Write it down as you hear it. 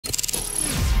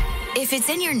If it's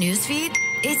in your newsfeed,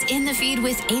 it's in the feed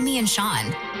with Aimee and Shawn.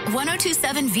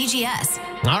 102.7 VGS.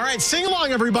 All right, sing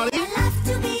along, everybody.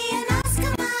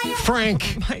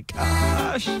 Frank. Oh my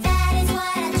gosh. That is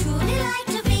what I truly like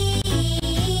to be.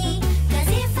 'Cause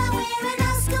if I wear an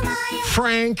Oscar Mayer,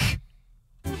 Frank.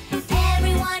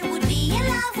 everyone would be in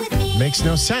love with me. Makes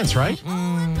no sense, right?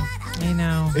 I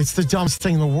know. It's the dumbest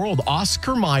thing in the world.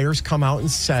 Oscar Mayer's come out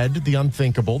and said the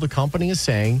unthinkable. The company is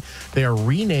saying they are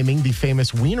renaming the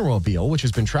famous Wienermobile, which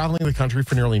has been traveling the country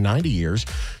for nearly 90 years,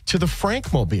 to the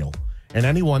Frankmobile. And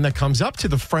anyone that comes up to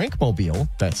the Frankmobile,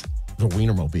 that's the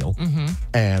Wienermobile,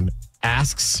 and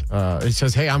asks, it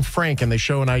says, hey, I'm Frank, and they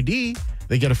show an ID,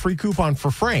 they get a free coupon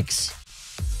for Franks.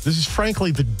 This is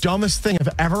frankly the dumbest thing I've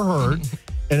ever heard.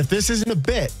 And if this isn't a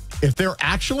bit, if they're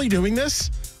actually doing this,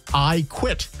 I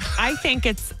quit. I think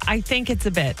it's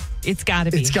a bit. It's got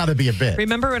to be. It's got to be a bit.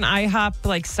 Remember when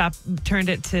IHOP turned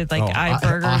it to iBurgers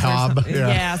or IHOB, something? yeah.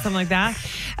 Yeah, something like that.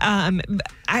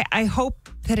 I hope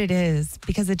that it is,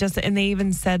 because it just, and they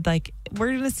even said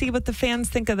we're going to see what the fans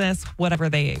think of this, whatever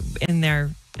they in their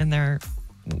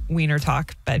wiener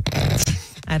talk, but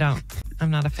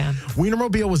I'm not a fan.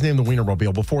 Wienermobile was named the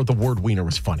Wienermobile before the word wiener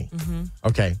was funny.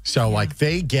 Okay, so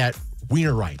they get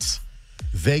wiener rights.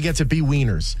 They get to be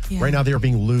wieners. Yeah. Right now they are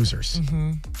being losers.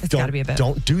 It's got to be a bit.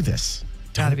 Don't do this.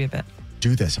 Got to be a bit.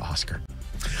 Do this, Oscar.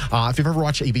 If you've ever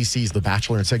watched ABC's The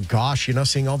Bachelor and said, gosh,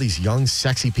 seeing all these young,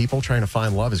 sexy people trying to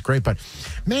find love is great. But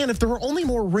man, if there were only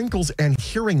more wrinkles and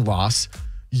hearing loss,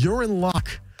 you're in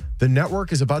luck. The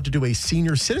network is about to do a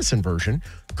senior citizen version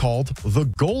called The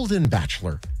Golden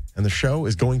Bachelor. And the show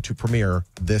is going to premiere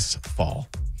this fall.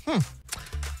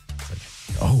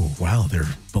 Oh, wow.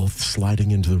 They're both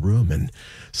sliding into the room and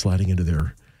sliding into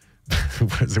their...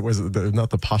 was it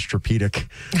not the Posturepedic?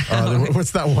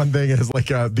 What's that one thing? It's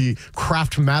the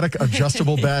Craftmatic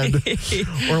adjustable bed.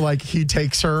 Or he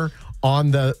takes her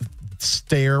on the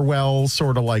stairwell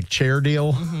sort of chair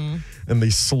deal. And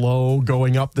they slow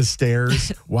going up the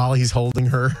stairs while he's holding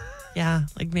her. Yeah,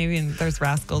 maybe there's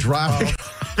rascals. Driving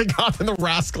off in the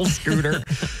rascal scooter.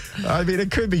 I mean,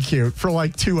 it could be cute for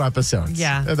 2 episodes.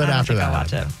 Yeah. And then after that, I'll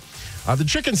watch it. The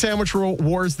chicken sandwich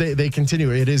wars, they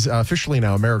continue. It is officially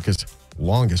now America's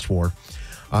longest war.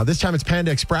 This time it's Panda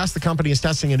Express. The company is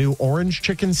testing a new orange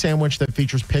chicken sandwich that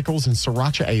features pickles and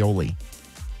sriracha aioli.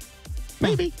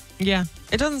 Maybe. Yeah,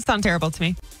 it doesn't sound terrible to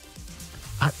me.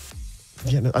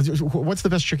 What's the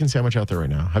best chicken sandwich out there right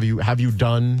now? Have you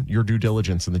done your due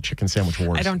diligence in the chicken sandwich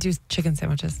wars? I don't do chicken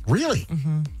sandwiches. Really?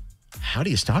 How do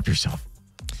you stop yourself?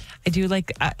 I do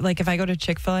if I go to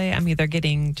Chick-fil-A, I'm either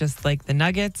getting just the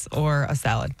nuggets or a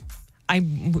salad.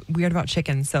 I'm weird about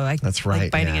chicken, so that's right.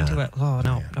 Biting into it. Oh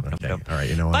no, Okay. no. All right,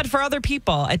 you know what? But for other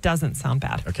people, it doesn't sound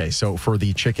bad. Okay, so for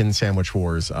the chicken sandwich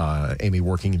wars, Aimee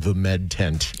working the med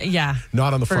tent. Yeah.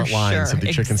 Not on the front lines of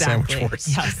the chicken Exactly. sandwich wars.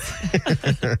 Yes.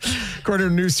 According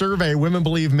to a new survey, women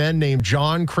believe men named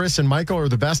John, Chris, and Michael are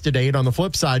the best to date. On the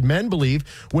flip side, men believe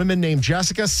women named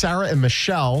Jessica, Sarah, and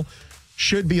Michelle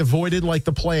should be avoided like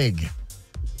the plague.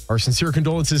 Our sincere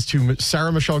condolences to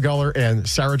Sarah Michelle Gellar and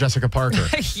Sarah Jessica Parker.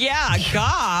 Yeah,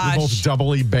 gosh. You're both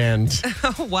doubly banned.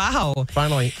 Wow.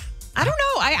 Finally. I don't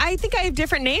know. I think I have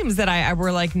different names that I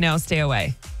were no, stay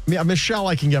away. Yeah, Michelle,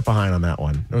 I can get behind on that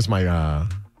one. That was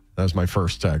my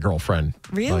first girlfriend.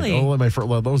 Really?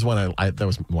 That was when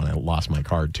I lost my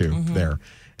card too. There,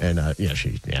 and no,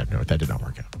 that did not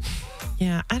work out.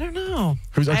 Yeah, I don't know.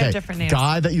 Who's okay? I have different names.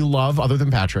 Guy that you love other than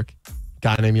Patrick.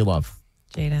 Guy name you love.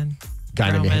 Jaden. Guy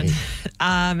name you hate.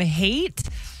 Hate.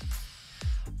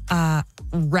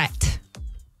 Rhett.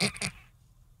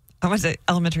 I went to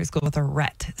elementary school with a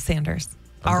Rhett Sanders.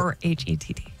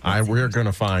 R-H-E-T-T. We're going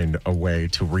to find a way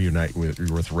to reunite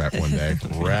with Rhett one day.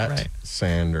 Rhett Right.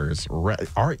 Sanders. Rhett,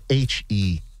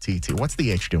 R-H-E-T-T. What's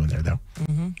the H doing there, though?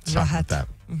 Stop with that.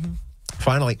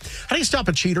 Finally, how do you stop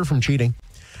a cheater from cheating?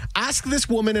 Ask this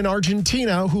woman in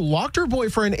Argentina who locked her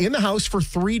boyfriend in the house for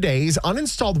 3 days,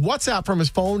 uninstalled WhatsApp from his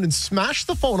phone, and smashed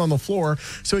the phone on the floor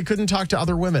so he couldn't talk to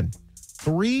other women.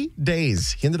 3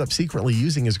 days. He ended up secretly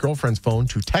using his girlfriend's phone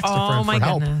to text a friend for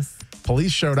help. Goodness.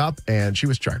 Police showed up and she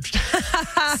was charged.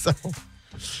 So,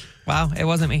 Wow, it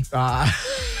wasn't me. I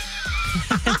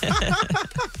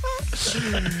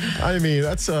mean,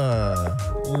 that's a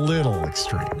little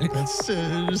extreme. It's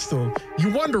just you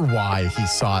wonder why he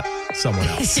sought someone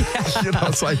else.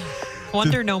 It's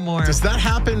Wonder no more. Does that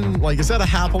happen? Is that a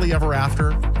happily ever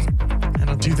after? I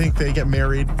don't Do you think they get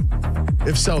married?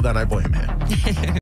 If so, then I blame him.